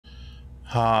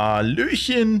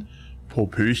Hallöchen,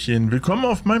 Popöchen, willkommen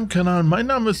auf meinem Kanal. Mein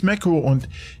Name ist Mecco und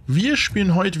wir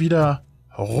spielen heute wieder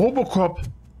RoboCop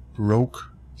Rogue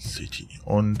City.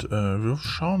 Und wir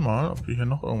schauen mal, ob wir hier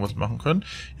noch irgendwas machen können.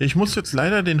 Ich muss jetzt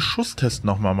leider den Schusstest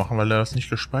nochmal machen, weil er das nicht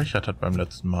gespeichert hat beim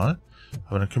letzten Mal.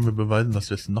 Aber dann können wir beweisen,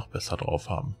 dass wir es noch besser drauf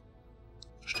haben.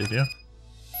 Versteht ihr?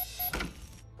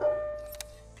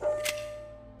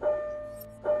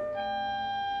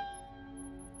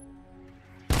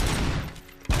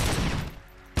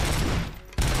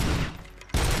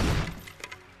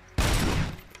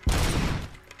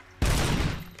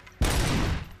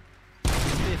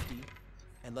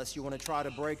 Unless you want to try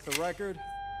to break the record.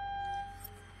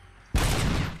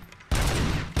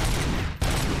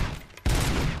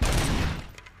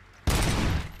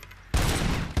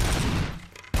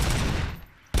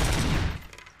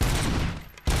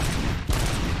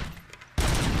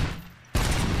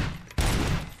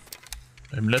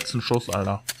 Im letzten Schuss,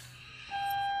 Alter.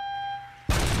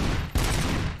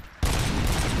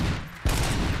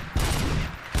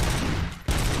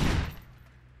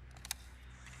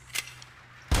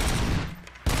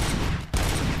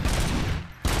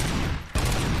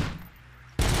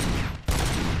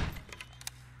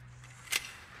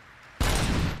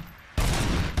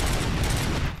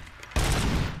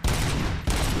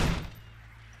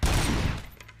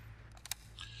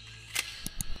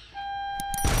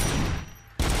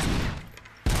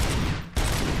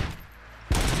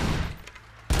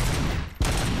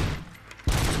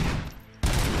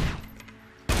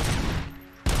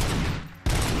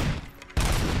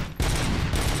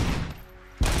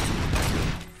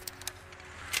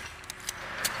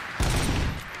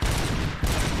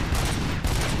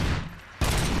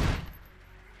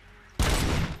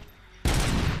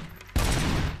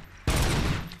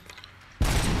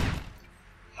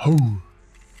 Oh.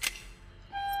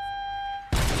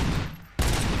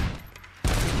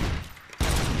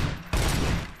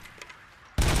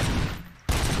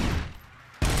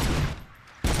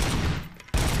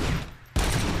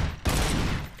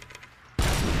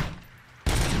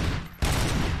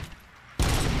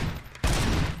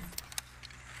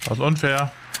 Das ist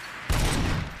unfair.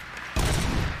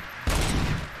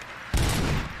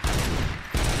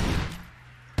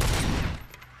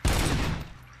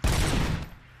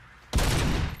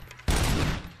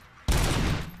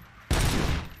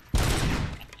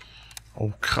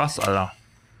 Oh, krass, Alter.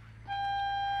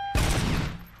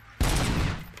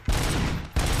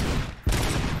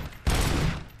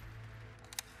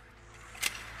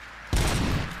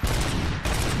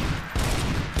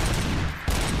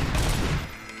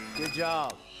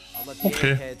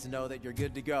 Okay.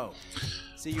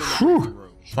 Puh,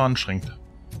 das war anstrengend.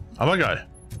 Aber geil.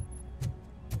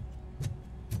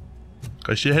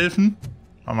 Kann ich dir helfen?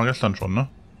 Haben wir gestern schon, ne?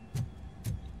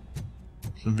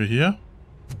 Sind wir hier?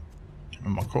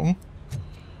 Mal gucken.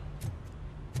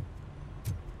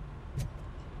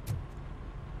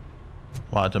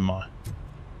 Warte mal.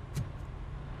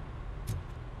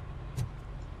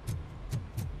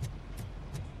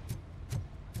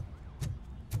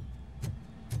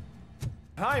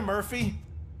 Hi, Murphy.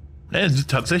 Ne, sieht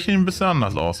tatsächlich ein bisschen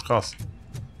anders aus. Krass.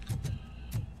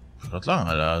 Ich würde sagen,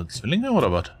 Alter, Zwillinge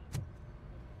oder was?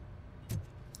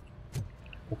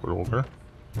 Ruckel, ruckel.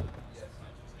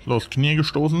 Los, Knie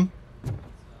gestoßen.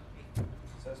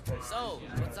 So,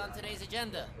 what's on today's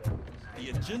agenda?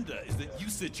 The agenda is that you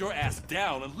sit your ass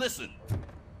down and listen.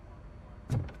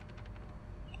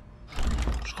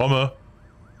 Ich komme.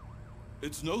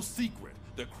 It's no secret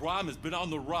that crime has been on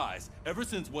the rise ever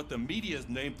since what the media has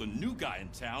named the new guy in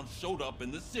town showed up in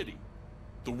the city.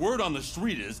 The word on the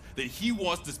street is that he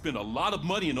wants to spend a lot of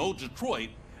money in old Detroit,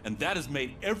 and that has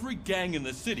made every gang in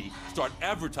the city start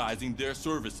advertising their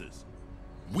services.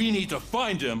 We need to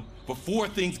find him before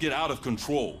things get out of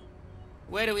control.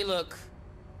 Where do we look?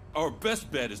 Our best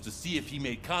bet is to see if he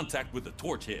made contact with the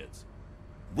torch heads.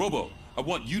 Robo, I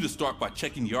want you to start by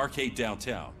checking the arcade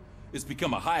downtown. It's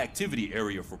become a high-activity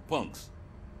area for punks.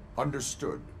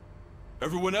 Understood.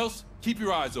 Everyone else, keep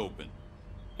your eyes open.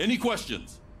 Any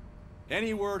questions?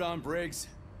 Any word on Briggs?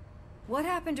 What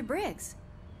happened to Briggs?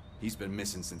 He's been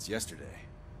missing since yesterday.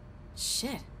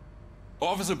 Shit.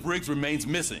 Officer Briggs remains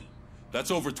missing. That's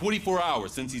over 24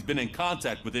 hours since he's been in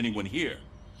contact with anyone here.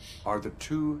 Are the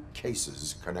two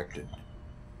cases connected?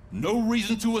 No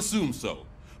reason to assume so.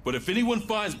 But if anyone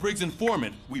finds Briggs'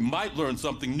 informant, we might learn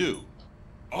something new.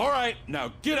 All right,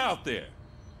 now get out there.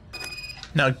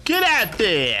 Now get out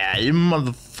there, you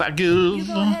motherfuckers. You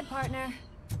go ahead, partner.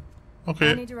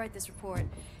 Okay. I need to write this report.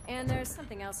 And there's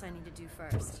something else I need to do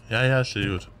first. Ja, ja, ist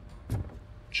gut.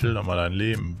 Chill doch mal dein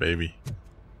Leben, Baby.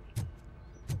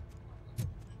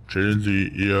 Chillen Sie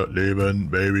Ihr Leben,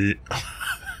 Baby.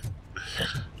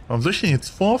 Warum soll ich denn jetzt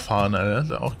vorfahren, Alter? Das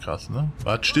ist ja auch krass, ne?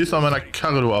 Was, stehst du an meiner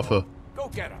Karre, du Affe? Go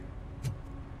get him.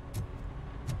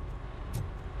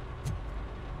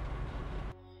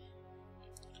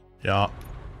 Ja.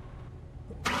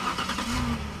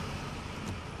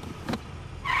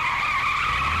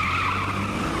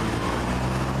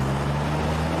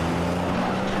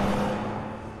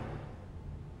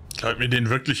 Sollten wir den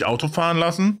wirklich Auto fahren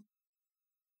lassen?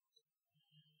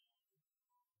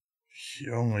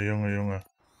 Junge, Junge, Junge.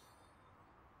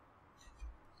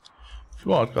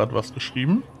 Flo hat gerade was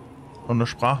geschrieben. Und eine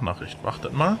Sprachnachricht.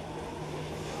 Wartet mal.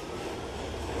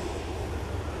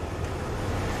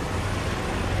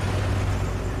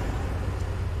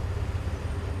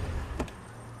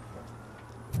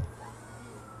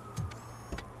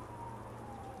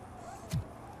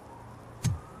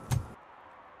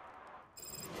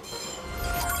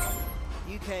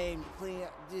 You came to clean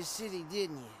up this city,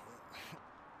 didn't you?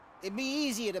 It'd be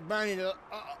easier to burn it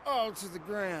all to the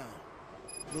ground.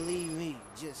 Believe me,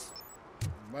 just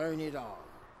burn it all.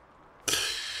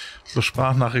 So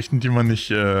Sprachnachrichten, die man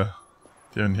nicht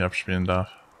abspielen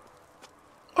darf.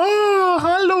 Oh,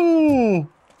 hallo!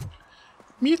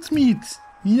 Mietz.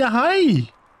 Ja,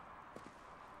 hi!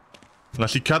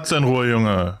 Lass die Katze in Ruhe,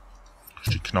 Junge.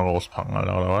 Die Knarre auspacken,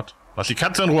 Alter, oder was? Lass die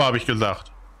Katze in Ruhe, habe ich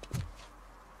gesagt.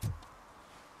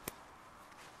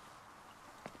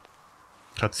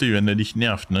 Katze, wenn der dich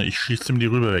nervt, ne? Ich schieße ihm die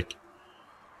Rübe weg.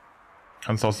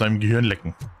 Kannst aus seinem Gehirn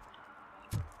lecken.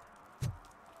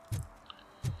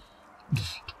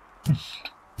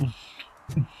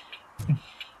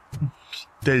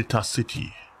 Delta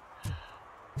City.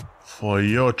 For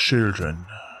your children.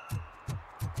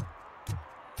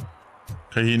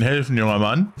 Kann ich Ihnen helfen, junger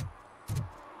Mann?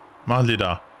 Machen Sie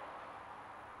da.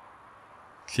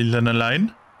 Sind Sie dann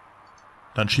allein?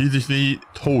 Dann schieße ich Sie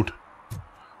tot.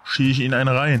 Schieße ich Ihnen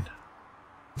eine rein.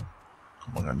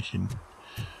 Kommt man gar nicht hin.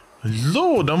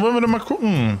 So, dann wollen wir doch mal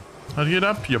gucken. Was geht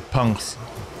ab, ihr Punks?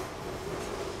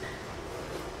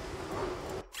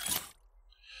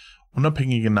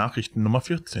 Unabhängige Nachrichten Nummer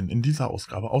 14. In dieser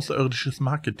Ausgabe außerirdisches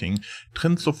Marketing.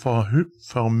 Trend zur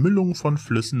Vermüllung von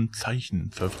Flüssen.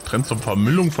 Zeichen. Trend zur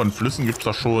Vermüllung von Flüssen gibt's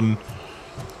da schon.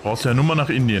 Brauchst ja nur mal nach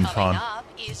Indien fahren.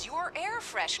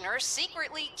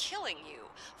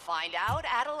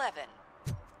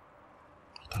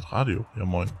 Das Radio, ja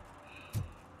moin.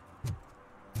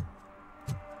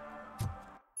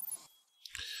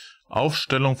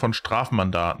 Aufstellung von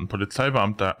Strafmandaten.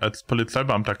 Als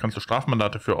Polizeibeamter kannst du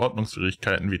Strafmandate für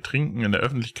Ordnungswidrigkeiten wie Trinken in der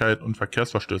Öffentlichkeit und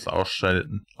Verkehrsverstöße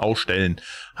ausstellen.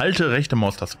 Halte rechte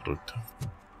Maustaste gedrückt.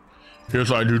 Hier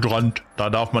ist ein Hydrant, da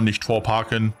darf man nicht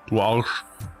vorparken, du Arsch.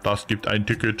 Das gibt ein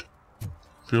Ticket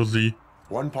für Sie.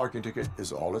 One parking ticket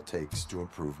is all it takes to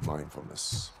improve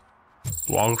mindfulness.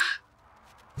 Du Arsch.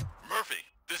 Murphy,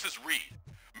 this is Reed.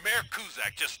 Mayor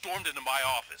Kuzak just stormed into my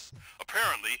office.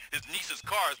 Apparently, his niece's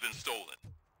car has been stolen.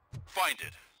 Find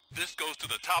it. This goes to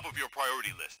the top of your priority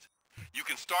list. You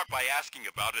can start by asking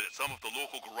about it at some of the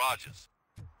local garages.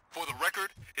 For the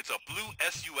record, it's a blue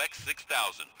SUX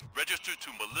 6000, registered to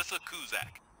Melissa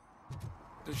Kuzak.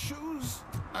 The shoes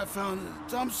I found in the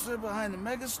dumpster behind the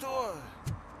mega store.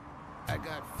 I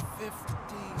got $50.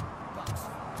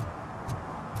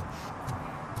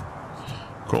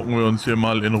 Gucken wir uns hier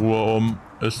mal in Ruhe um.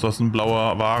 Ist das ein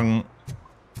blauer Wagen?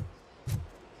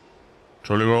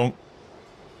 Entschuldigung.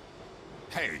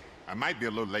 Hey, I might be a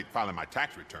little late filing my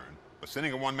tax return, but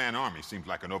sending a one-man army seems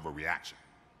like an overreaction.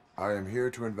 I am here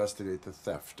to investigate the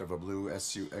theft of a blue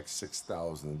SUX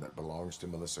 6000 that belongs to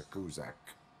Melissa Kuzak.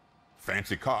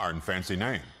 Fancy car and fancy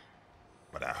name,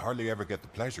 but I hardly ever get the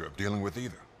pleasure of dealing with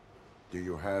either. Do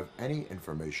you have any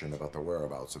information about the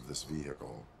whereabouts of this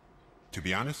vehicle? To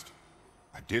be honest,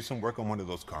 I did some work on one of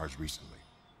those cars recently,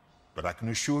 but I can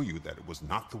assure you that it was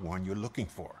not the one you're looking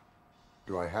for.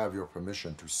 Do I have your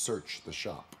permission to search the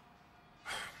shop?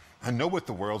 I know what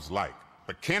the world's like,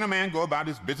 but can a man go about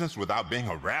his business without being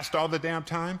harassed all the damn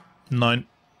time? Nein.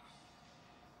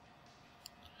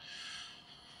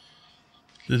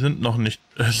 Sie sind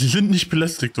nicht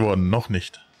belästigt worden, noch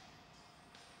nicht.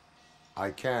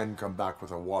 I can come back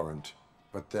with a warrant,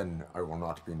 but then I will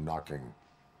not be knocking.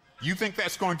 You think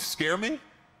that's going to scare me?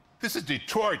 This is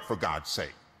Detroit, for God's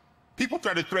sake. People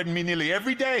try to threaten me nearly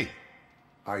every day.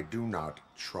 I do not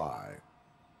try.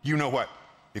 You know what?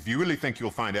 If you really think you'll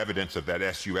find evidence of that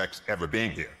SUX ever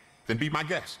being here, then be my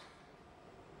guest.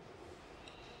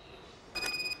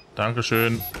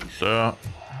 Dankeschön, Sir.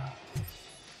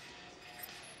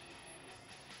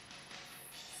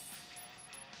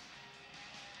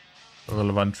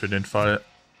 Relevant für den Fall.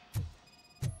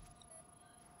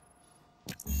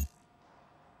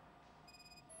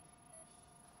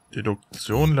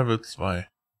 Deduktion Level 2.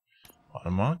 Warte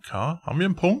mal, K. Haben wir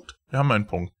einen Punkt? Wir haben einen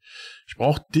Punkt. Ich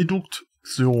brauche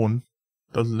Deduktion.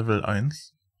 Das ist Level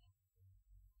 1.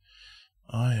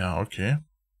 Ah ja, okay.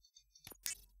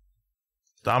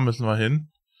 Da müssen wir hin.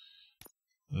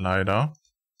 Leider.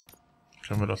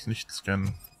 Können wir das nicht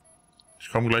scannen. Ich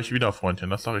komme gleich wieder, Freundchen,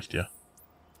 das sage ich dir.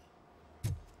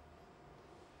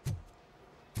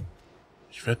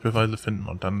 Ich werde Beweise finden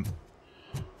und dann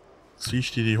ziehe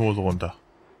ich dir die Hose runter.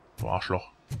 Du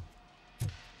Arschloch.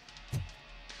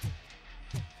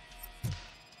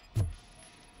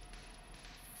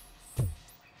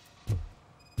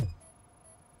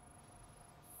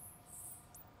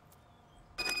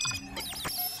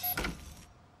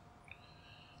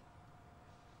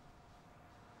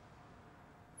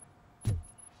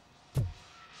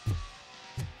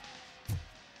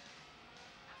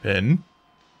 Wenn?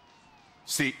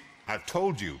 See, I've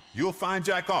told you, you'll find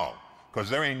Jack all, because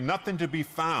there ain't nothing to be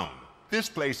found. This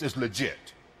place is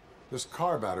legit. This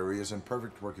car battery is in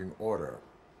perfect working order.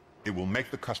 It will make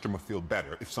the customer feel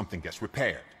better if something gets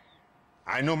repaired.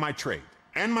 I know my trade,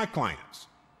 and my clients.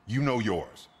 You know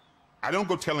yours. I don't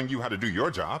go telling you how to do your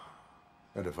job.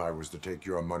 And if I was to take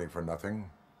your money for nothing?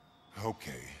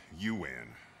 Okay, you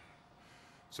win.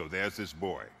 So there's this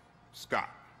boy, Scott.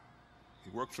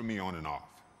 He works for me on and off.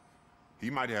 He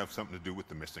might have something to do with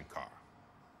the missing car.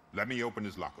 Let me open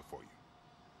his locker for you.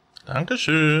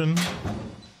 Dankeschön.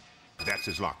 That's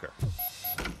his locker.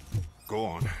 Go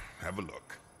on, have a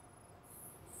look.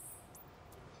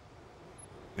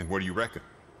 And what do you reckon?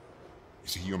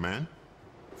 Is he your man?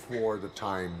 For the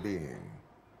time being.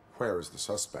 Where is the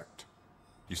suspect?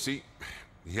 You see,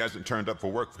 he hasn't turned up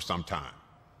for work for some time.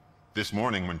 This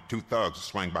morning, when two thugs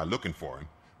swang by looking for him,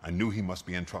 I knew he must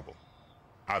be in trouble.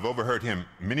 I've overheard him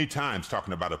many times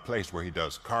talking about a place where he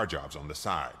does car jobs on the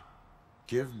side.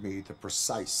 Give me the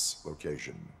precise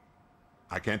location.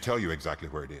 I can't tell you exactly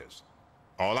where it is.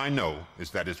 All I know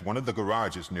is that it's one of the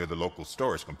garages near the local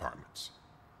storage compartments.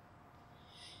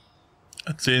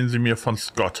 Erzählen Sie mir von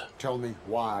Scott. Tell me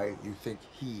why you think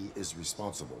he is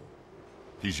responsible.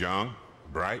 He's young,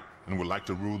 bright, and would like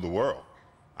to rule the world.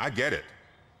 I get it.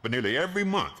 But nearly every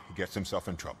month, he gets himself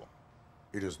in trouble.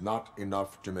 It is not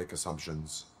enough to make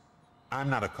assumptions. I'm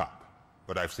not a cop,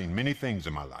 but I've seen many things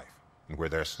in my life. And where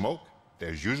there's smoke,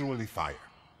 there's usually fire.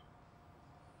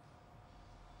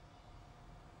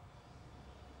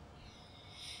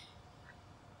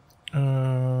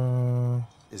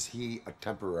 Is he a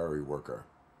temporary worker?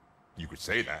 You could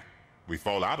say that. We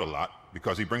fall out a lot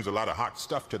because he brings a lot of hot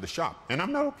stuff to the shop, and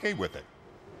I'm not okay with it.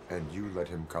 And you let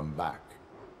him come back?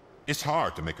 It's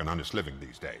hard to make an honest living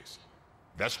these days.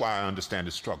 That's why I understand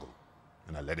his struggle,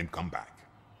 and I let him come back.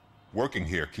 Working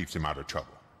here keeps him out of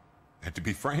trouble. And to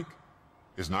be frank,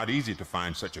 it's not easy to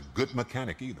find such a good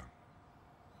mechanic either.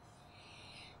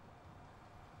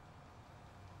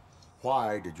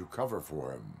 Why did you cover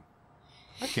for him?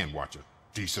 I can't watch a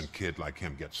decent kid like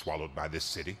him get swallowed by this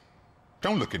city.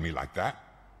 Don't look at me like that.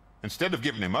 Instead of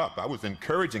giving him up, I was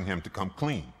encouraging him to come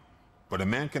clean. But a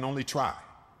man can only try.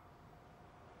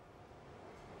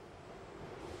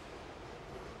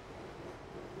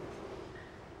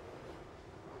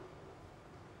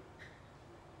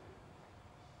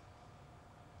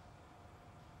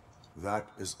 That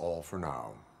is all for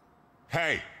now.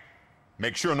 Hey,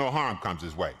 make sure no harm comes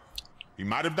his way. He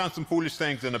might have done some foolish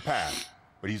things in the past,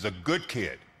 but he's a good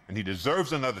kid, and he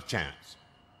deserves another chance.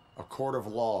 A court of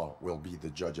law will be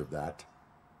the judge of that.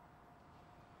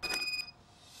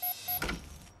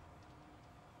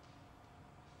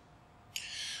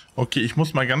 Okay, ich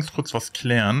muss mal ganz kurz was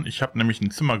klären. Ich habe nämlich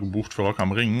ein Zimmer gebucht für Rock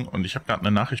am Ring und ich habe gerade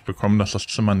eine Nachricht bekommen, dass das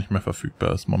Zimmer nicht mehr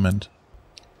verfügbar ist. Moment.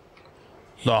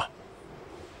 So.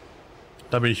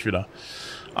 Da bin ich wieder.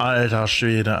 Alter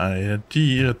Schwede, ey.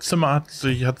 Die Zimmer hat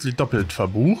sie doppelt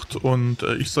verbucht und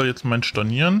ich soll jetzt mein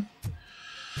stornieren.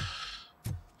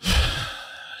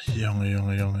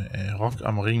 Junge, ey. Rock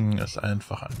am Ring ist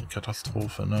einfach eine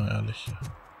Katastrophe, ne, ehrlich.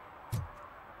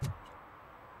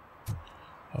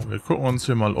 Aber wir gucken uns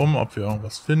hier mal um, ob wir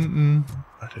irgendwas finden.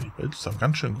 Alter, die Welt ist doch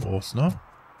ganz schön groß, ne?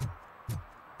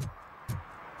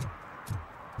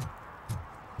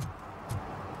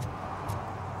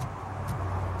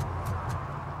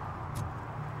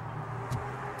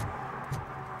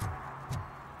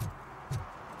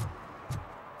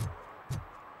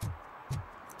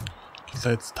 Geht's da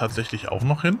jetzt tatsächlich auch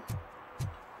noch hin?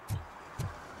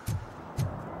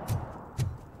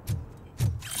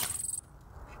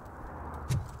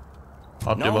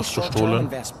 Habt ihr was gestohlen?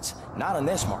 Not in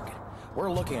this market. We're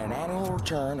looking at an annual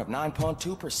return of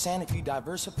 9.2% if you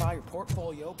diversify your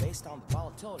portfolio based on the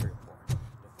volatility report.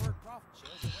 Deferred profit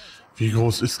shares Wie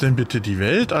groß ist denn bitte die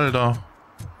Welt, Alter?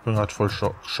 Bin gerade voll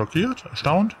schockiert,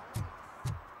 erstaunt.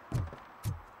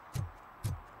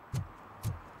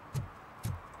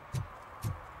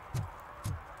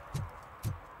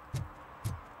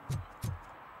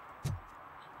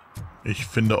 Ich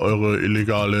finde eure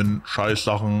illegalen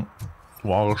Scheißsachen,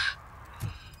 du Arsch.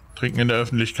 Trinken in der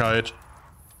Öffentlichkeit.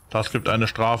 Das gibt eine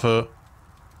Strafe.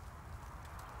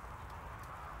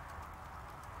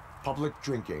 Public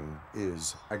drinking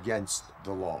is against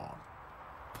the law.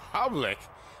 Public?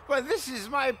 Well, this is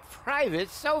my private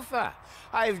sofa.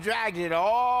 I've dragged it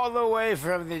all the way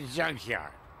from the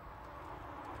junkyard.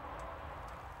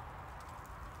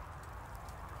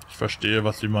 Ich verstehe,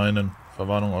 was Sie meinen.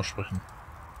 Verwarnung aussprechen.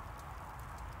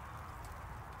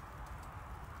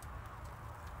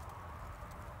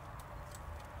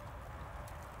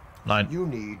 Nein. You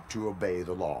need to obey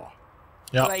the law.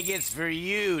 Ja. Like it's for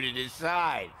you to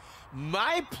decide.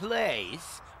 My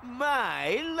place,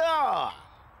 my law.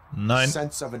 Nein.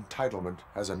 Sense of entitlement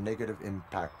has a negative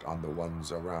impact on the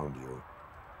ones around you.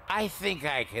 I think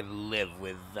I can live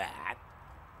with that.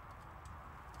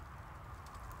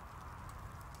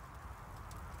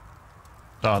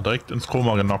 Da, direkt ins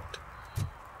Koma genockt.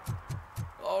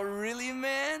 Oh, really,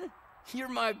 man? You're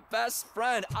my best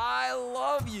friend. I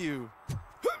love you.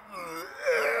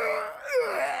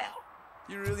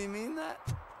 You really mean that?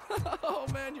 Oh,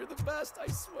 man, you're the best, I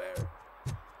swear.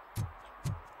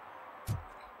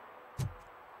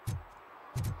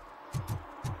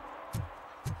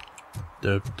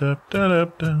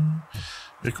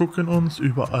 Wir gucken uns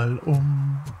überall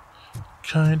um.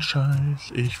 Kein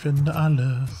Scheiß, ich finde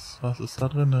alles. Was ist da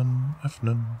drinnen?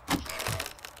 Öffnen.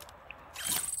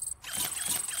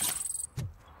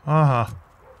 Aha.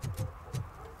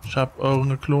 Ich hab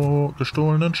euren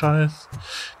gestohlenen Scheiß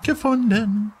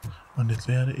gefunden. Und jetzt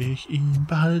werde ich ihn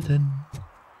behalten.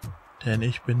 Denn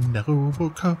ich bin der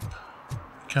RoboCop.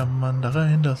 Kann man da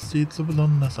rein, das sieht so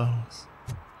besonders aus.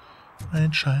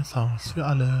 Ein Scheißhaus für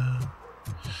alle.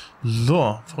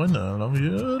 So, Freunde,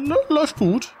 läuft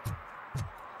gut.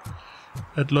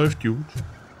 Es läuft gut.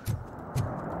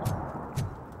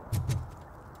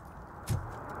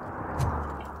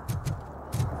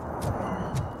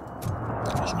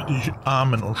 Lass mir die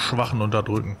Armen und Schwachen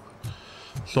unterdrücken.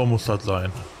 So muss das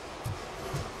sein.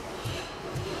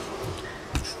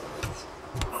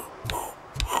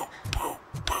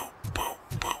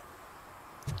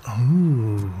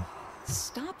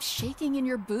 Stop shaking in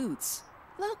your boots.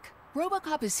 Look,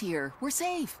 RoboCop is here. We're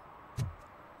safe.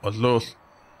 Was ist los?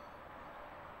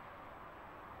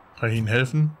 Kann ich Ihnen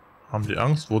helfen? Haben Sie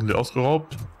Angst? Wurden Sie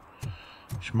ausgeraubt?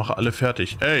 Ich mache alle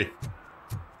fertig. Ey!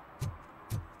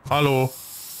 Hallo!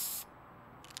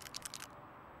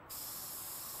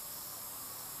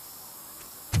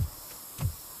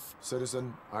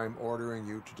 Citizen, I'm ordering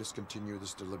you to discontinue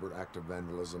this deliberate act of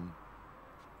vandalism.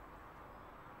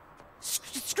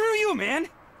 Screw you, man!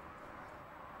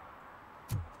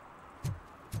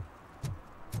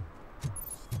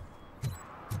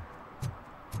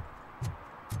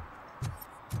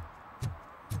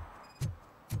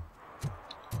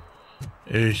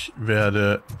 Ich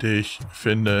werde dich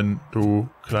finden, du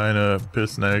kleine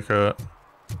Pissnelke.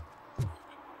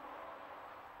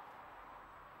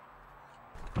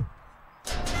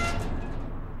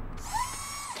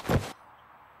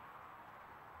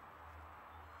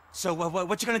 So,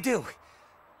 what you gonna do?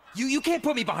 You can't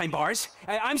put me behind bars.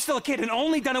 I'm still a kid and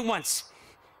only done it once.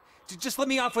 Just let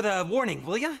me off with a warning,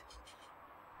 will ya?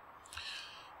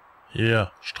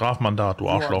 Hier, Strafmandat, du You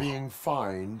are Arschloch. being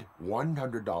fined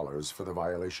 $100 for the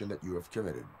violation that you have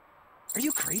committed. Are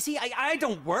you crazy? I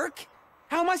don't work.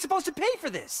 How am I supposed to pay for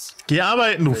this? Geh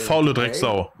arbeiten, du Failing faule to pay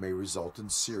Drecksau. may result in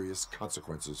serious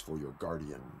consequences for your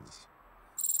guardians.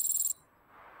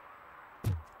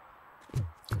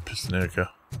 Pissnelke.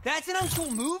 That's an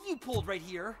uncool move you pulled right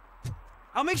here.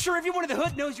 I'll make sure everyone in the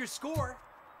hood knows your score.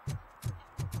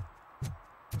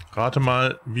 Rate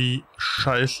mal, wie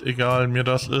scheißegal mir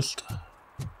das ist.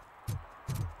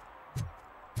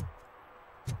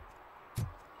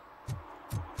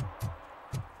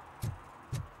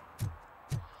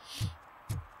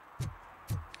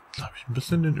 Jetzt habe ich ein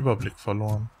bisschen den Überblick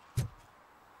verloren,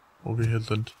 wo wir hier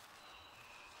sind.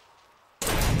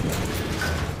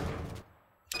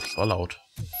 Das war laut.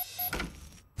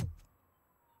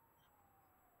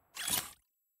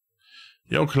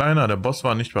 Jo, Kleiner, der Boss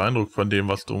war nicht beeindruckt von dem,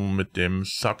 was du mit dem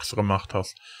Sax gemacht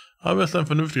hast. Aber er ist ein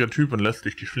vernünftiger Typ und lässt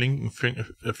dich die flinken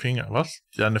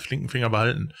seine flinken Finger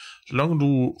behalten, solange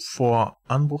du vor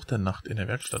Anbruch der Nacht in der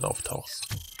Werkstatt auftauchst.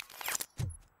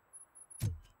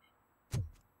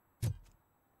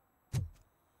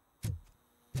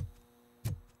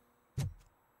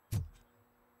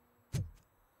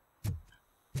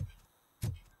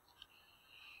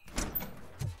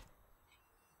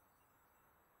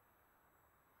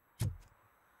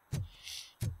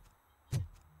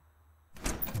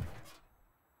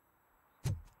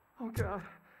 Oh God,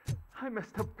 I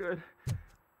messed up good.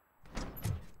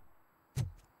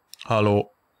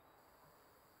 Hallo.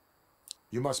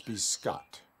 You must be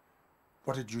Scott.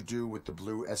 What did you do with the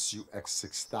blue SUX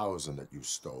 6000 that you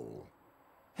stole?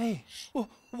 Hey, well,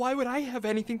 why would I have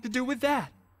anything to do with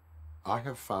that? I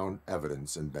have found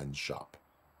evidence in Ben's shop.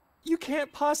 You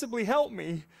can't possibly help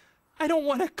me. I don't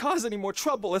want to cause any more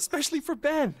trouble, especially for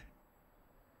Ben.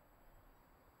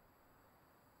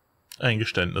 Ein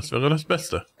Geständnis wäre das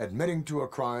Beste. Admitting to a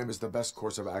crime is the best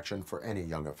course of action for any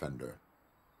young offender.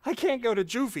 I can't go to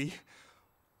juvie.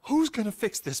 Who's gonna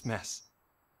fix this mess?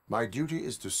 My duty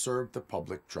is to serve the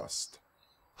public trust.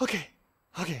 Okay.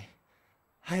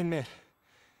 I admit.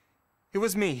 It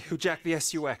was me who jacked the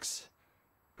SUX.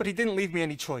 But he didn't leave me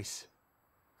any choice.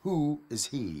 Who is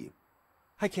he?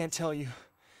 I can't tell you.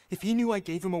 If he knew I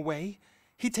gave him away,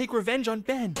 he'd take revenge on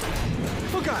Ben.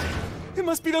 Oh God! It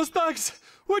must be those thugs!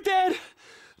 We're dead!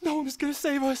 No one is gonna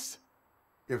save us.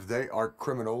 If they are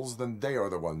criminals, then they are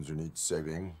the ones who need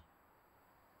saving.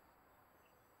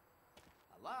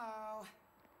 Hello?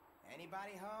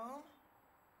 Anybody home?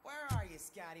 Where are you,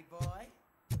 Scotty boy?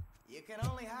 You can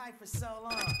only hide for so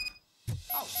long.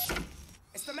 Oh,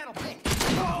 it's the metal pig.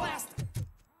 Blast him.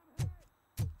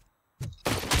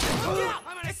 Yeah,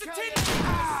 it's the Titel!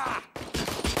 Ah!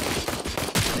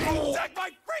 Take my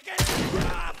freaking...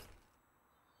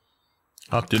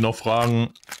 Habt ihr noch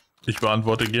Fragen? Ich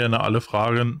beantworte gerne alle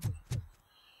Fragen.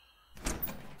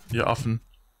 Ihr Affen.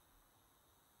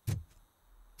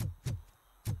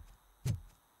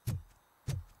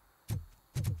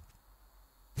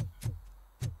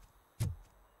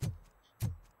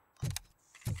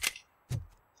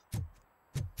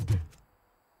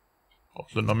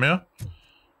 Sind noch mehr?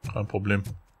 Kein Problem.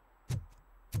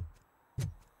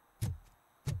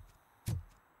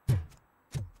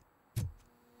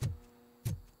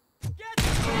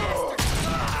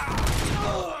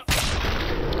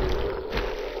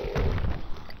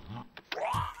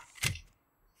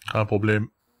 Kein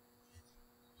Problem.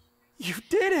 You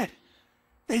did it!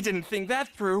 They didn't think that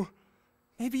through.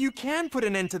 Maybe you can put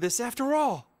an end to this after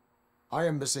all. I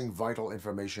am missing vital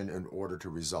information in order to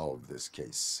resolve this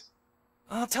case.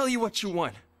 I'll tell you what you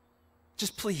want.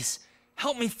 Just please,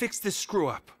 help me fix this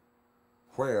screw-up.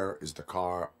 Where is the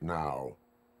car now?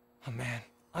 Oh man,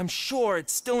 I'm sure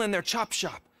it's still in their chop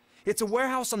shop. It's a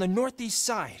warehouse on the northeast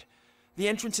side. The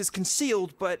entrance is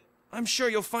concealed, but I'm sure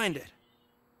you'll find it.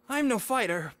 I'm no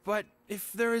fighter, but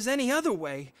if there is any other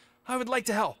way, I would like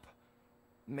to help.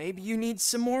 Maybe you need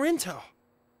some more intel.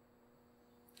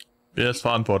 Wer ist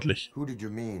verantwortlich? Who did you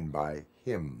mean by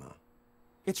him?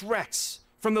 It's Rex,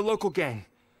 from the local gang.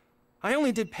 I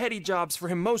only did petty jobs for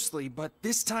him mostly, but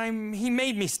this time he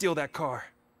made me steal that car.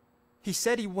 He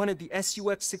said he wanted the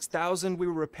SUX 6000 we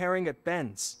were repairing at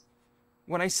Ben's.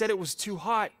 When I said it was too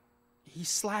hot, he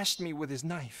slashed me with his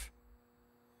knife.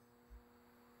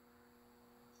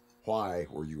 Why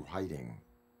were you hiding?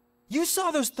 You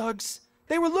saw those thugs.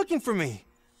 They were looking for me.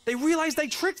 They realized I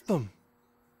tricked them.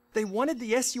 They wanted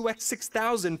the SUX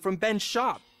 6000 from Ben's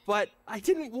shop, but I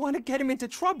didn't want to get him into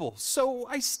trouble, so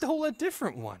I stole a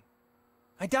different one.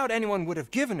 I doubt anyone would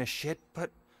have given a shit, but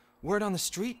word on the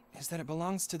street is that it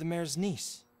belongs to the mayor's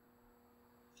niece.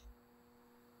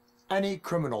 Any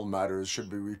criminal matters should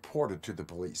be reported to the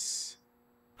police.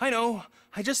 I know.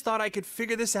 I just thought I could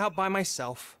figure this out by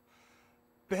myself.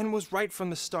 Ben was right from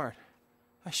the start.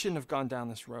 I shouldn't have gone down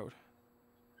this road.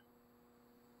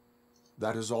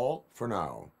 That is all for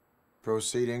now.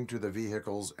 Proceeding to the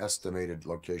vehicle's estimated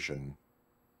location.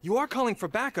 You are calling for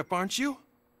backup, aren't you?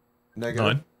 Negative.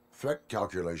 Nein. Threat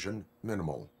calculation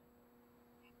minimal.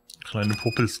 Kleine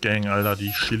Puppelsgang, Alter,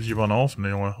 die steht sich über den Haufen,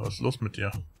 Junge. Was ist los mit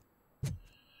dir?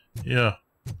 Hier.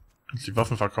 Kannst die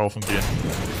Waffen verkaufen gehen.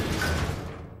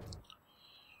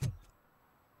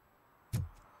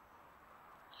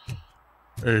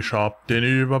 Ich hab den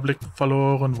Überblick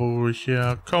verloren, wo ich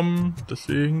herkomme.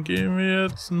 Deswegen gehen wir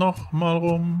jetzt nochmal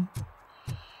rum.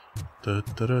 Da,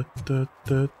 da, da, da,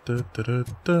 da, da, da,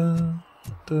 da,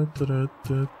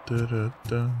 da, da, da,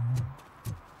 da.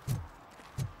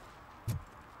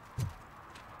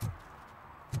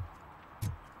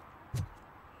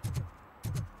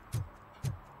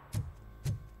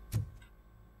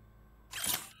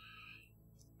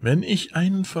 Wenn ich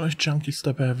einen von euch Junkies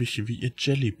dabei erwische, wie ihr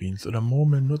Jellybeans oder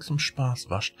Murmeln nur zum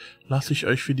Spaß wascht, lasse ich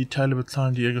euch für die Teile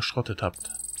bezahlen, die ihr geschrottet habt.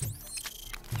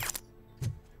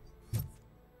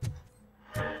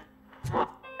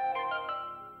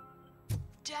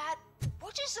 Dad,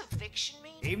 what does eviction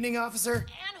mean? Evening, officer.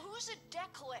 And who's a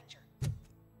debt collector?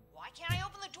 Why can't I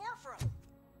open the door for him?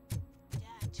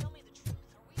 Dad, tell me the truth.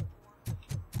 Are we poor?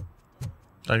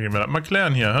 Dann gehen wir das mal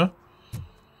klären hier, hä?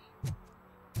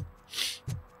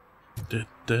 Wäre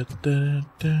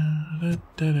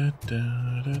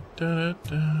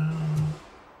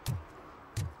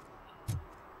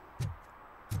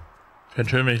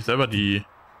schön, wenn ich selber die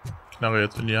Knarre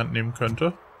jetzt in die Hand nehmen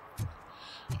könnte.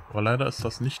 Aber leider ist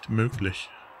das nicht möglich.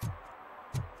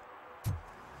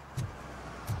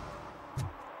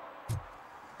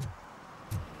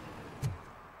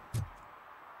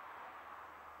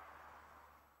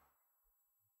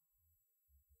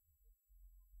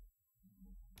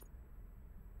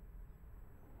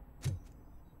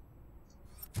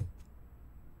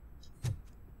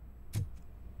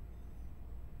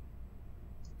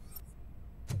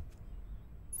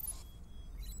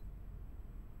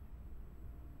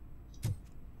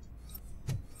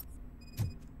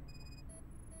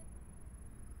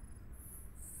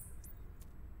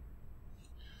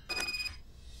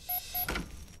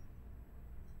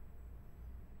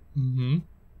 Mhm.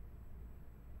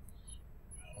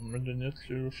 Was haben wir denn jetzt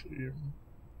hier geschrieben?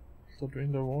 Ist das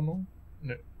in der Wohnung?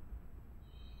 Ne.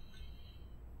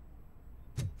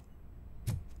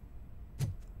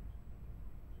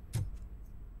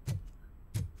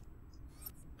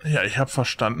 Ja, ich habe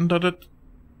verstanden, dass das...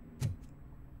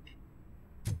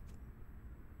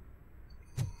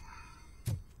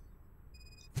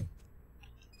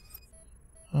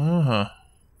 Aha.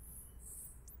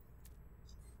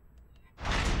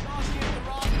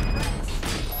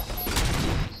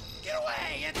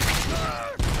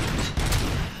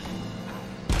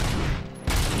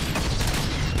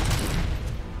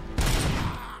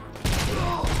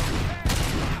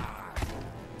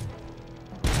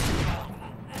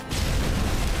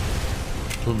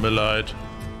 Tut mir leid.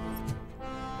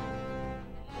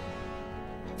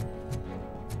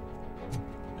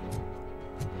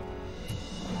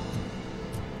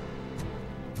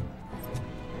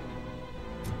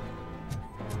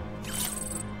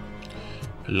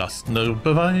 Belastende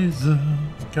Beweise,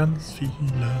 ganz viele.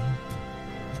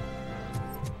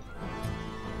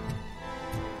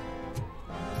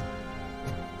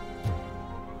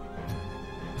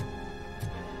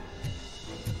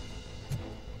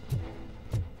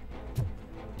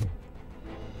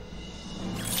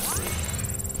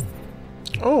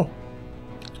 Oh.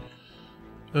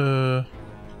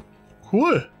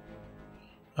 Cool.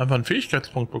 Einfach einen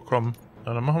Fähigkeitspunkt bekommen.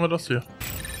 Ja, dann machen wir das hier.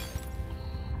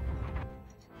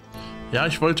 Ja,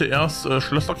 ich wollte erst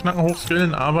Schlösserknacken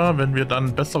hochskillen, aber wenn wir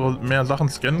dann mehr Sachen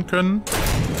scannen können...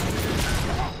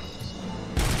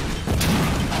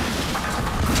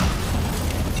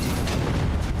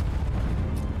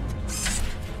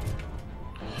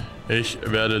 Ich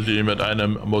werde sie mit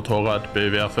einem Motorrad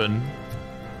bewerfen.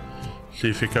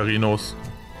 Die Ficarinos.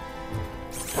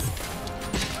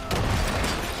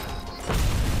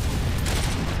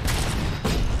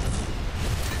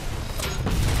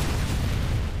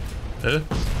 Hä?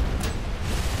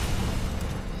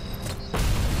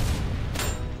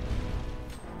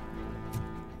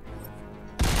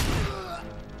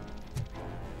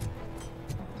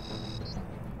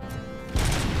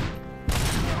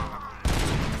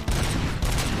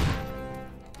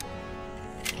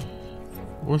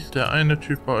 Wo ist der eine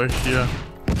Typ bei euch hier,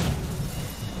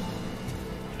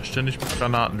 der ständig mit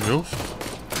Granaten wirft?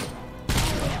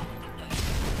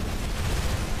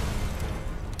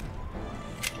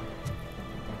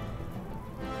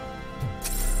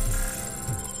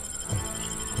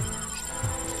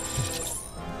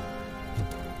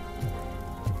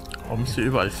 Warum ist hier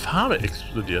überall Farbe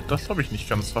explodiert? Das habe ich nicht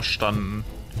ganz verstanden.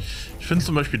 Ich finde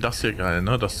zum Beispiel das hier geil,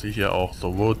 ne? Dass sie hier auch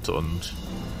so Wood und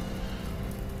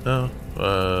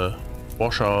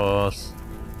Washers,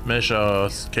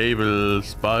 Meshers,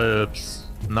 Cables,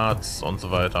 Bulbs, Nuts und so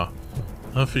weiter.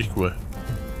 Ja, finde ich cool.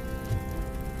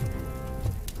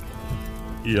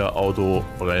 Ihr Auto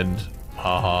brennt.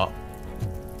 Haha.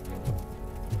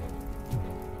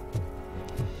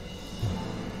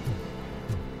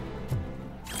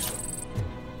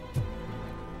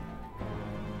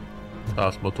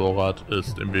 Das Motorrad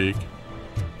ist im Weg.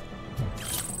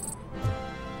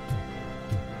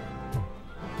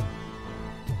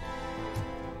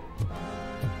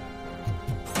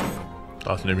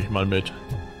 Das nehme ich mal mit.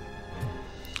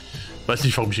 Weiß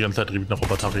nicht, warum ich die ganze Zeit mit einer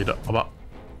Roboter rede, aber...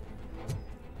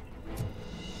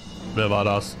 Wer war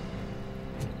das?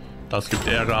 Das gibt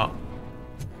Ärger.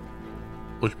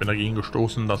 Oh, ich bin dagegen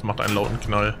gestoßen, das macht einen lauten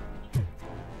Knall.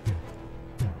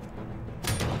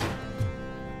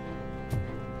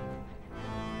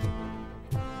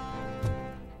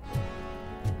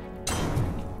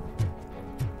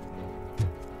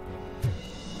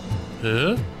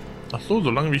 Hä? Ach so,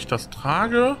 solange wie ich das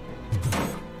trage.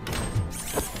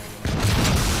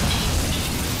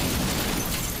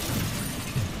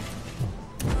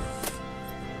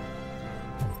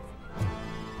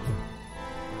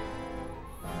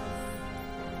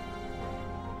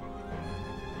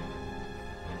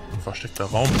 versteckter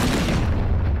Raum.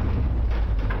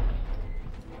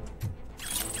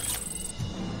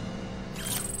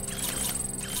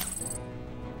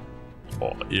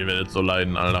 Oh, ihr werdet so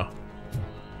leiden, Alter.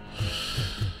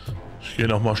 Ich gehe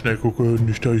noch mal schnell gucken,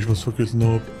 nicht, dass ich was vergessen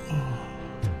habe.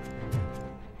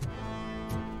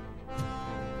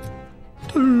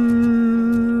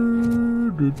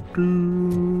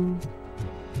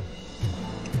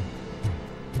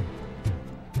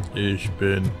 Ich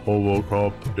bin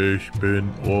RoboCop, ich bin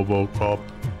RoboCop.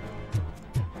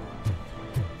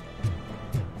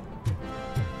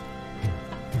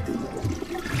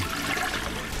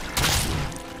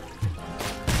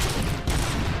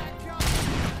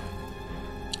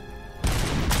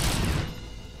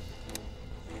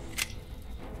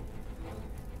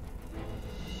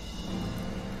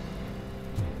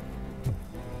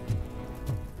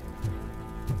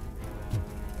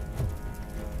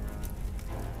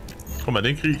 Guck mal,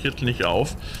 den kriege ich jetzt nicht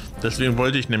auf. Deswegen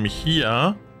wollte ich nämlich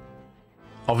hier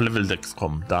auf Level 6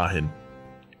 kommen. Dahin.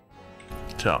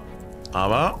 Tja,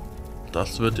 aber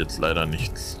das wird jetzt leider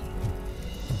nichts.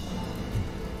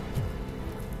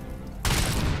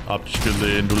 Hab dich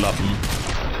gesehen, du Lappen.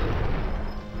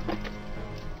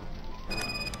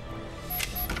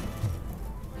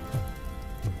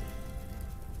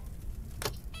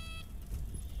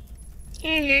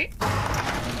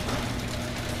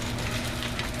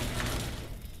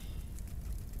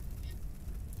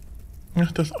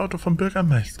 Ach, das Auto vom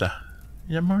Bürgermeister.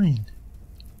 Ja, moin.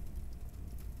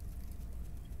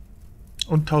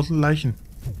 Und 1000 Leichen.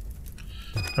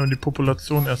 Haben die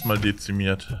Population erstmal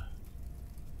dezimiert.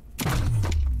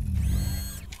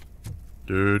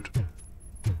 Död.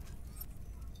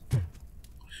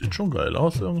 Sieht schon geil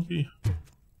aus irgendwie.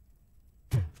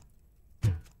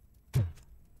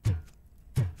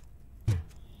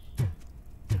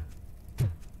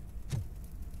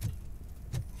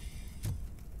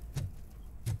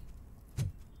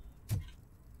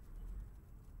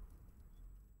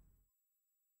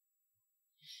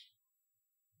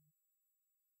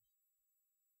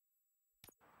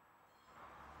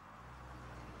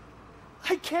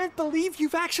 I can't believe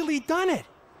you've actually done it!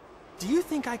 Do you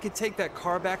think I could take that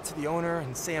car back to the owner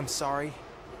and say I'm sorry?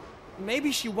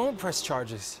 Maybe she won't press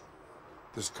charges.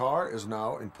 This car is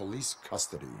now in police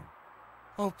custody.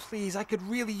 Oh, please, I could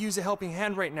really use a helping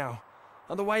hand right now.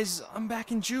 Otherwise, I'm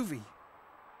back in juvie.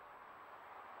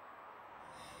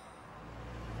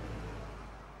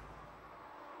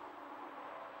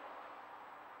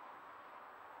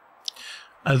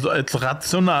 Also als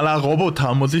rationaler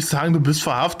Roboter muss ich sagen, du bist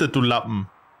verhaftet, du Lappen.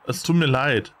 Es tut mir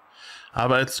leid.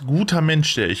 Aber als guter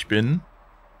Mensch, der ich bin...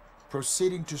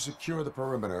 Proceeding to secure the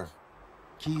perimeter.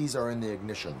 Keys are in the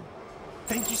ignition.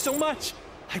 Thank you so much.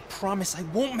 I promise I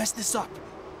won't mess this up.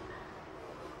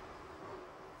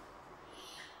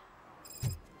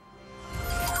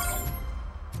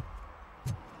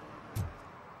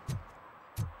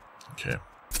 Okay.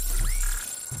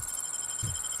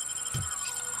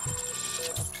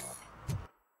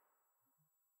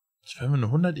 Jetzt werden wir eine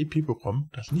 100 EP bekommen.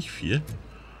 Das ist nicht viel.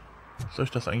 Ist euch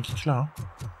das eigentlich klar?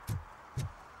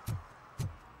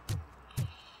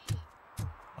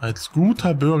 Als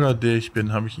guter Bürger, der ich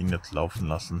bin, habe ich ihn jetzt laufen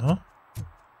lassen, ha?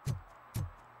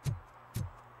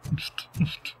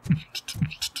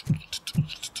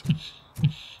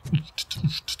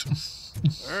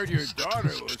 Heard your daughter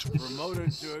was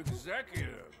promoted to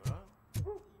executive, huh?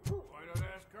 Why don't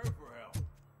ask her for help?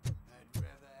 I'd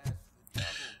rather ask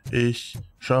the devil. Ich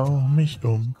schau mich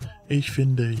um, ich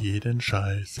finde jeden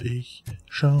Scheiß. Ich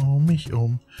schau mich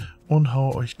um und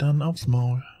hau euch dann aufs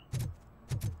Maul.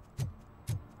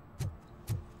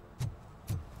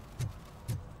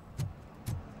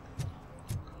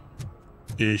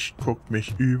 Ich guck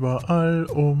mich überall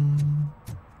um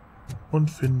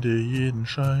und finde jeden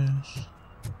Scheiß.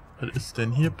 Was ist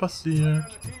denn hier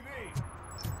passiert?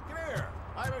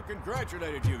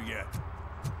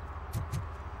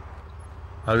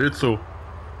 Willst du?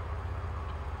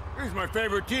 He's my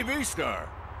favorite TV star.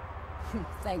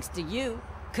 Thanks to you,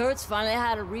 Kurt's finally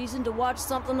had a reason to watch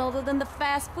something other than the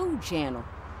fast food channel.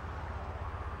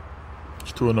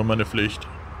 Ich tue nur meine Pflicht.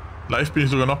 Live bin ich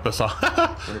sogar noch besser.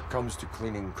 When it comes to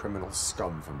cleaning criminal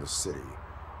scum from the city,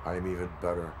 I am even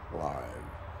better live.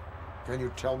 Can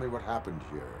you tell me what happened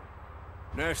here?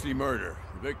 Nasty murder.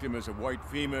 The victim is a white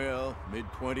female,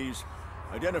 mid-20s,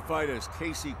 identified as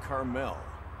Casey Carmel.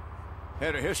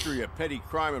 Had a history of petty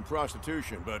crime and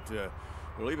prostitution, but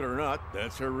believe it or not,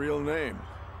 that's her real name.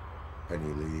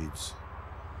 Any leads?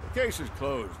 The case is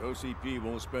closed. OCP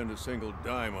won't spend a single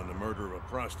dime on the murder of a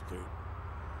prostitute.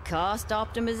 Cost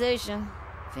optimization.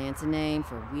 Fancy name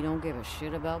for we don't give a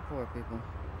shit about poor people.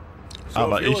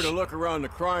 So if you were to look around the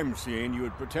crime scene, you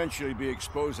would potentially be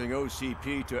exposing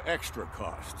OCP to extra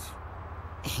costs.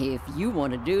 If you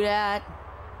want to do that,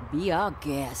 be our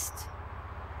guest.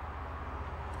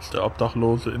 Ist der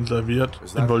Obdachlose involviert?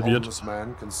 Is that homeless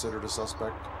man considered a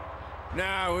suspect?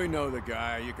 Nah, we know the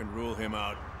guy. You can rule him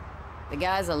out. The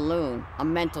guy's a loon, a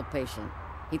mental patient.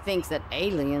 He thinks that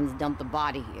aliens dumped the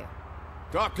body here.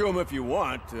 Talk to him if you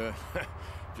want.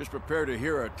 Just prepare to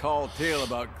hear a tall tale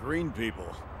about green people.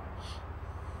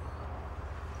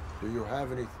 Do you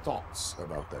have any thoughts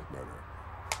about that murder?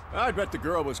 I bet the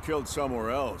girl was killed somewhere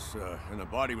else, and the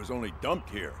body was only dumped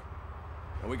here.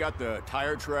 And we got the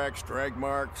tire tracks, drag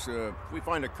marks. If we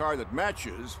find a car that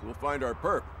matches, we'll find our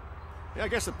perp. Yeah, I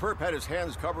guess the perp had his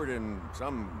hands covered in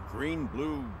some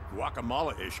green-blue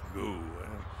guacamole-ish goo.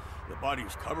 The body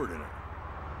was covered in it.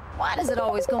 Why does it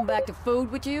always come back to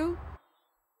food with you?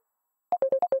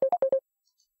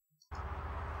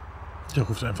 Der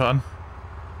ruft einfach an.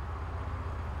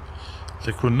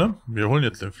 Sekunde, wir holen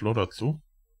jetzt den Flo dazu.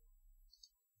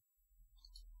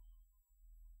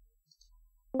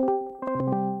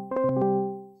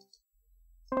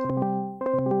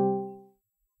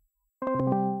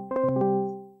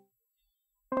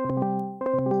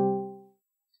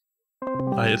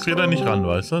 Ah, jetzt geht er nicht ran,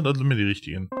 weißt du? Das sind mir die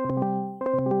richtigen.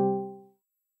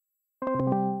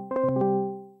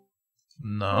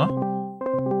 Na?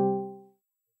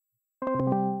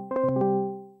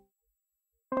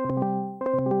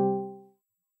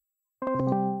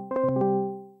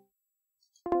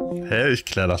 Hä? Ich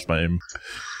klär das mal eben.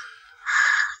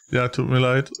 Ja, tut mir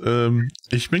leid.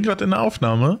 Ich bin gerade in der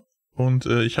Aufnahme und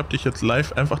ich habe dich jetzt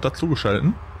live einfach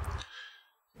dazugeschalten.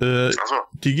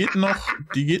 Die geht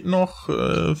noch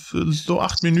für so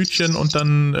 8 Minütchen und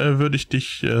dann würde ich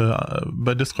dich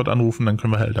bei Discord anrufen, dann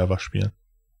können wir halt da was spielen.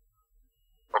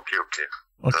 Okay.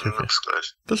 Okay. Bis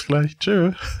gleich. Bis gleich.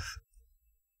 Tschö.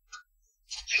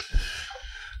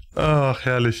 Ach,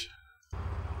 herrlich.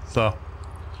 So.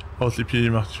 OCP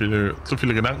macht zu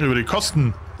viele Gedanken über die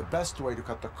Kosten. The best way to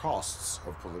cut the costs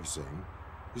of policing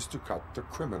is to cut the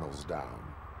criminals down.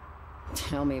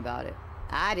 Tell me about it.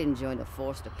 I'd enjoy the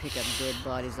force to pick up dead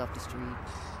bodies off the street.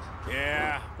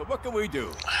 Yeah, but what can we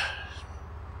do?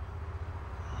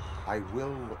 I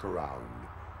will look around.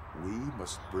 We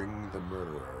must bring the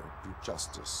murderer to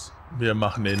justice. Wir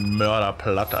machen den Mörder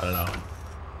platt, Alter.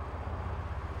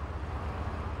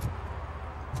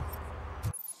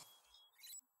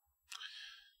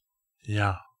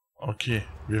 Ja, okay.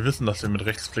 Wir wissen, dass wir mit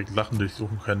Rechtsklick Sachen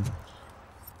durchsuchen können.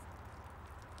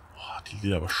 Oh, die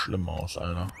sieht aber schlimm aus,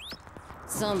 Alter.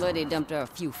 Somebody dumped her a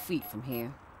few feet from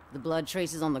here. The blood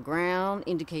traces on the ground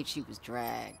indicate she was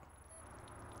dragged.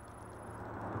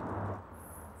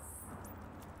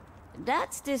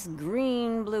 That's this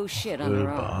green-blue shit on her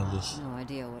arm. No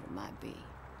idea what it might be,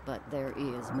 but there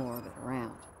is more of it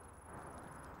around.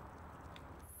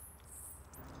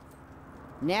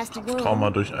 Nasty wound. Trauma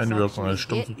durch Einwirkung eines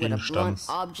stumpfen Gegenstands.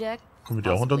 Können wir die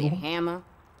auch untersuchen?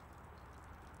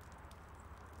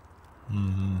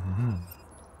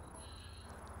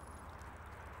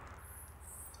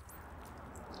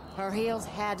 Her heels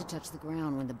had to touch the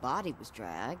ground when the body was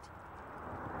dragged.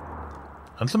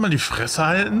 Kannst du mal die Fresse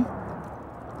halten?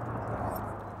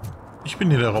 Ich bin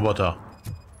hier der Roboter.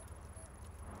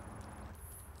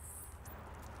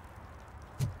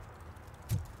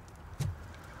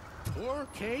 Poor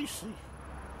Casey.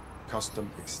 Custom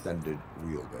extended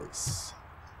wheelbase.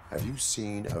 Have you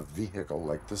seen a vehicle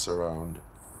like this around?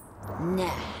 Nah.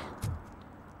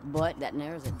 But that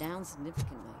narrows it down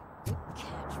significantly. Good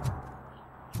catch.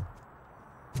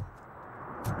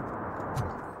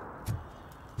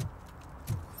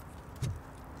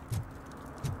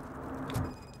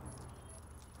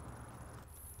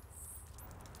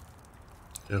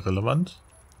 Irrelevant.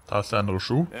 Da ist der andere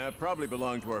Schuh. Yeah, probably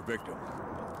belonged to our victim.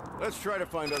 Let's try to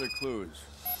find other clues.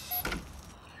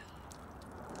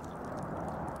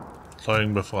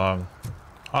 Zeugen befragen.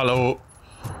 Hallo.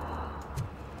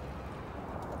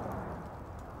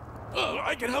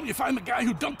 I can help you find the guy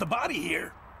who dumped the body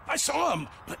here. I saw him,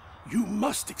 but you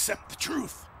must accept the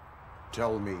truth.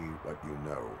 Tell me what you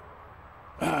know.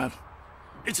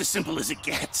 It's as simple as it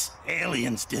gets.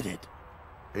 Aliens did it.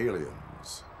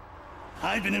 Aliens?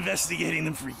 I've been investigating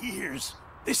them for years.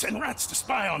 They send rats to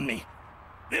spy on me.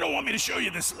 They don't want me to show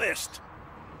you this list.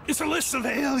 It's a list of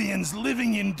aliens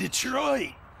living in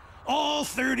Detroit. All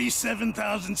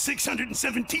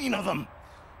 37,617 of them.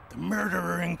 The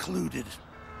murderer included.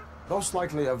 Most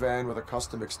likely a van with a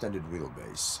custom extended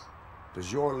wheelbase.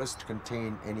 Does your list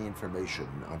contain any information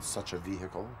on such a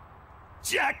vehicle?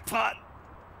 Jackpot!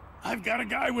 I've got a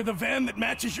guy with a van that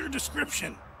matches your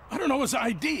description. I don't know his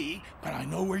ID, but I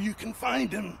know where you can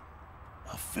find him.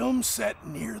 A film set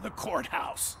near the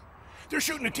courthouse. They're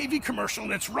shooting a TV commercial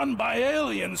and it's run by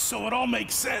aliens, so it all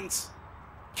makes sense.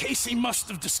 Casey must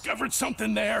have discovered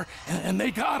something there, and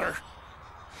they got her.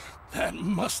 That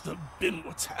must have been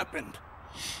what's happened.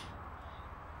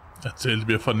 Erzählen Sie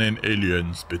mir von den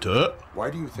Aliens, bitte. Why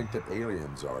do you think that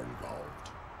aliens are involved?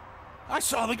 I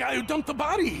saw the guy who dumped the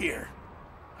body here.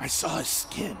 I saw his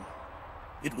skin.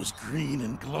 It was green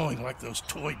and glowing like those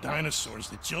toy dinosaurs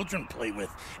that children play with,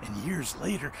 and years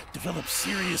later develop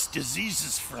serious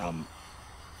diseases from.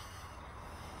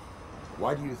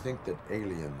 Why do you think that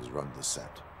aliens run the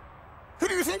set? Who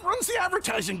do you think runs the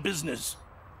advertising business?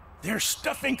 They're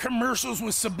stuffing commercials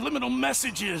with subliminal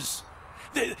messages.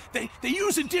 They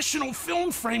use additional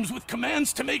film frames with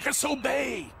commands to make us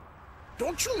obey.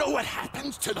 Don't you know what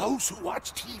happens to those who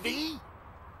watch TV?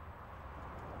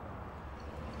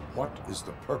 What is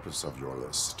the purpose of your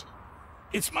list?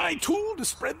 It's my tool to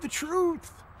spread the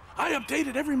truth. I update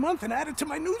it every month and add it to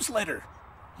my newsletter.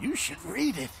 You should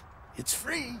read it. It's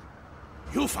free.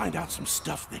 You'll find out some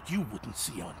stuff that you wouldn't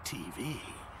see on TV.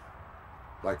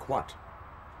 Like what?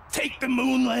 Take the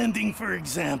moon landing, for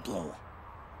example.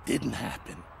 Didn't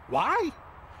happen. Why?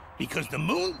 Because the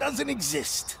moon doesn't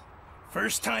exist.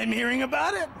 First time hearing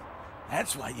about it?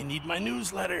 That's why you need my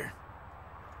newsletter.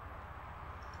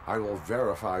 I will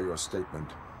verify your statement.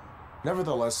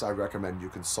 Nevertheless, I recommend you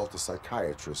consult a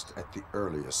psychiatrist at the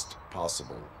earliest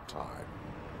possible time.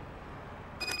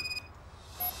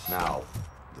 Now,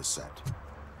 the set.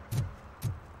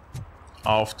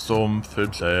 Auf zum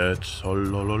Filmset.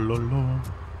 Lalalala.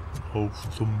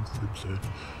 Auf zum Filmset.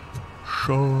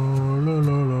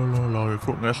 Schalalalala. Wir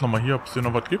gucken erst nochmal hier, ob es hier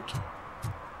noch was gibt.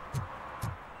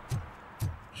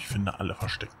 Ich finde alle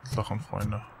versteckten Sachen,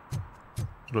 Freunde.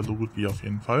 Oder so gut wie auf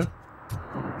jeden Fall.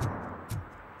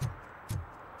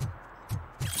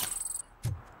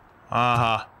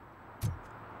 Aha.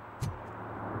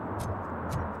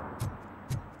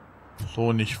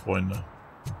 So nicht, Freunde.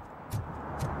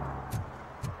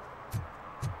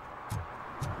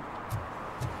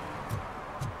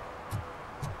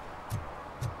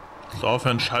 So,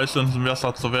 aufhören, Scheiße ins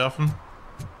Wasser zu werfen.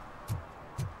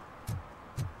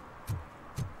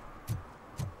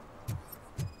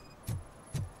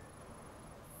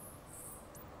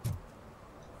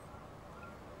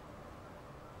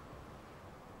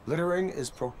 Littering is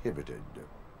prohibited.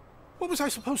 What was I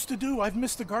supposed to do? I've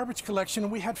missed the garbage collection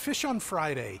and we had fish on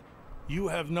Friday. You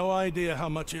have no idea how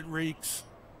much it reeks.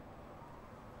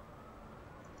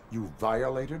 You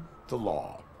violated the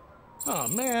law. Oh,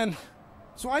 man.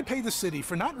 So I pay the city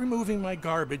for not removing my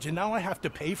garbage and now I have to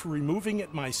pay for removing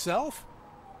it myself?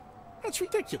 That's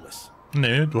ridiculous.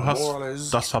 Nee, du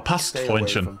hast das verpasst,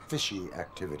 Freundchen.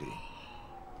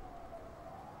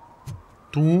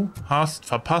 Du hast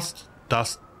verpasst,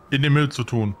 das in den Müll zu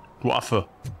tun, du Affe.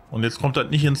 Und jetzt kommt das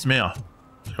nicht ins Meer.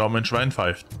 Ich glaube, mein Schwein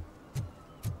pfeift.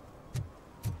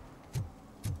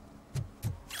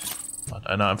 Hat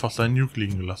einer einfach seinen Nuke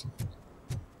liegen gelassen.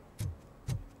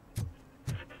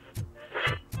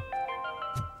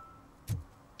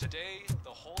 Today,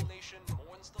 the whole nation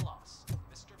mourns the loss of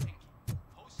Mr. Pinky,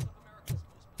 host of America's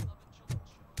most beloved children's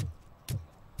show.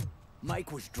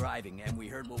 Mike was driving and we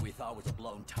heard what we thought was a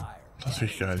blown tire. Das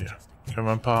finde ich geil hier. Können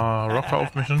wir ein paar Rocker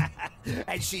aufmischen?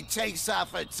 And she takes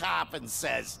off her top and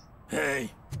says,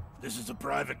 "Hey, this is a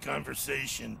private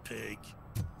conversation, pig."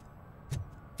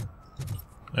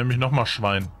 Nenn mich nochmal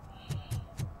Schwein.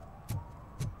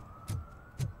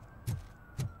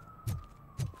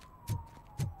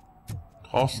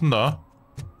 Draußen da?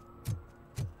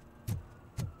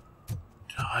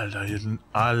 Ja, Alter, hier sind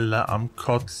alle am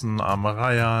Kotzen, am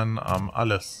Reiern, am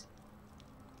alles.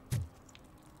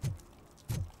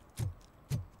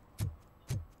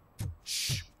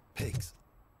 Shh, pigs.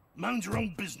 Mind your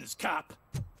own business, cop.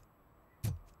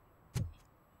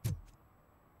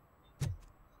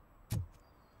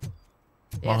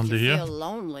 Machen die If you hier? feel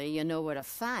lonely, you know where to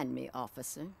find me,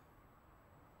 officer.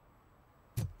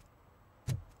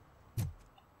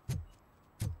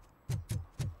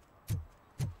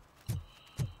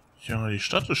 Ja, die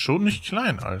Stadt ist schon nicht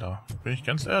klein, Alter. Bin ich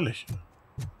ganz ehrlich.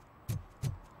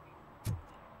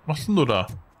 Was machst denn du da?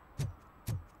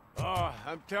 Oh,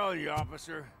 I'm telling you,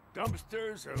 officer,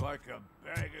 dumpsters are like a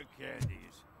bag of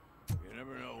candies. You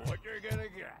never know what you're gonna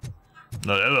get.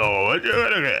 Na, what you're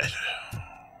gonna get.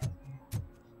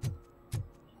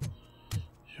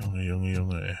 Junge, Junge,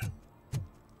 Junge, ey.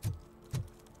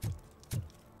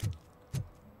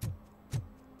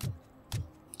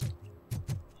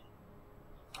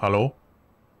 Hallo?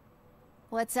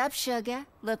 What's up, sugar?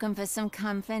 Looking for some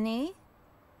company?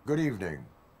 Good evening.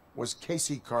 Was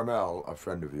Casey Carmel a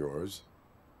friend of yours?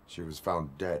 She was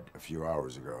found dead a few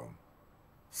hours ago.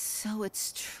 So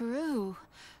it's true.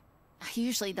 I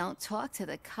usually don't talk to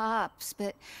the cops,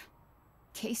 but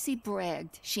Casey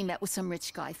bragged she met with some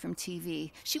rich guy from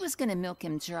TV. She was gonna milk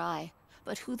him dry.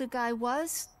 But who the guy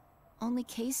was? Only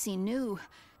Casey knew.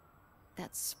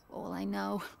 That's all I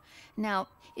know. Now,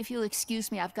 if you'll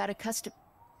excuse me, I've got a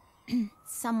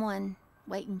someone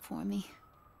waiting for me.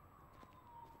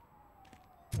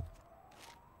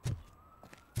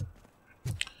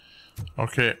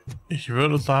 Okay, ich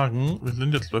würde sagen, wir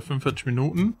sind jetzt bei 45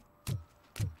 Minuten.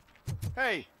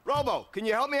 Hey, Robo, can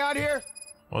you help me out here?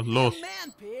 Und los.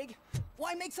 Man, pig.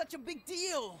 Why make such a big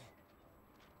deal?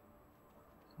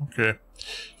 Okay.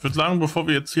 Ich würde sagen, bevor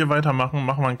wir jetzt hier weitermachen,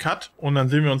 machen wir einen Cut und dann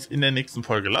sehen wir uns in der nächsten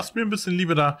Folge. Lasst mir ein bisschen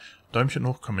Liebe da. Däumchen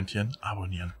hoch, kommentieren,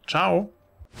 abonnieren. Ciao.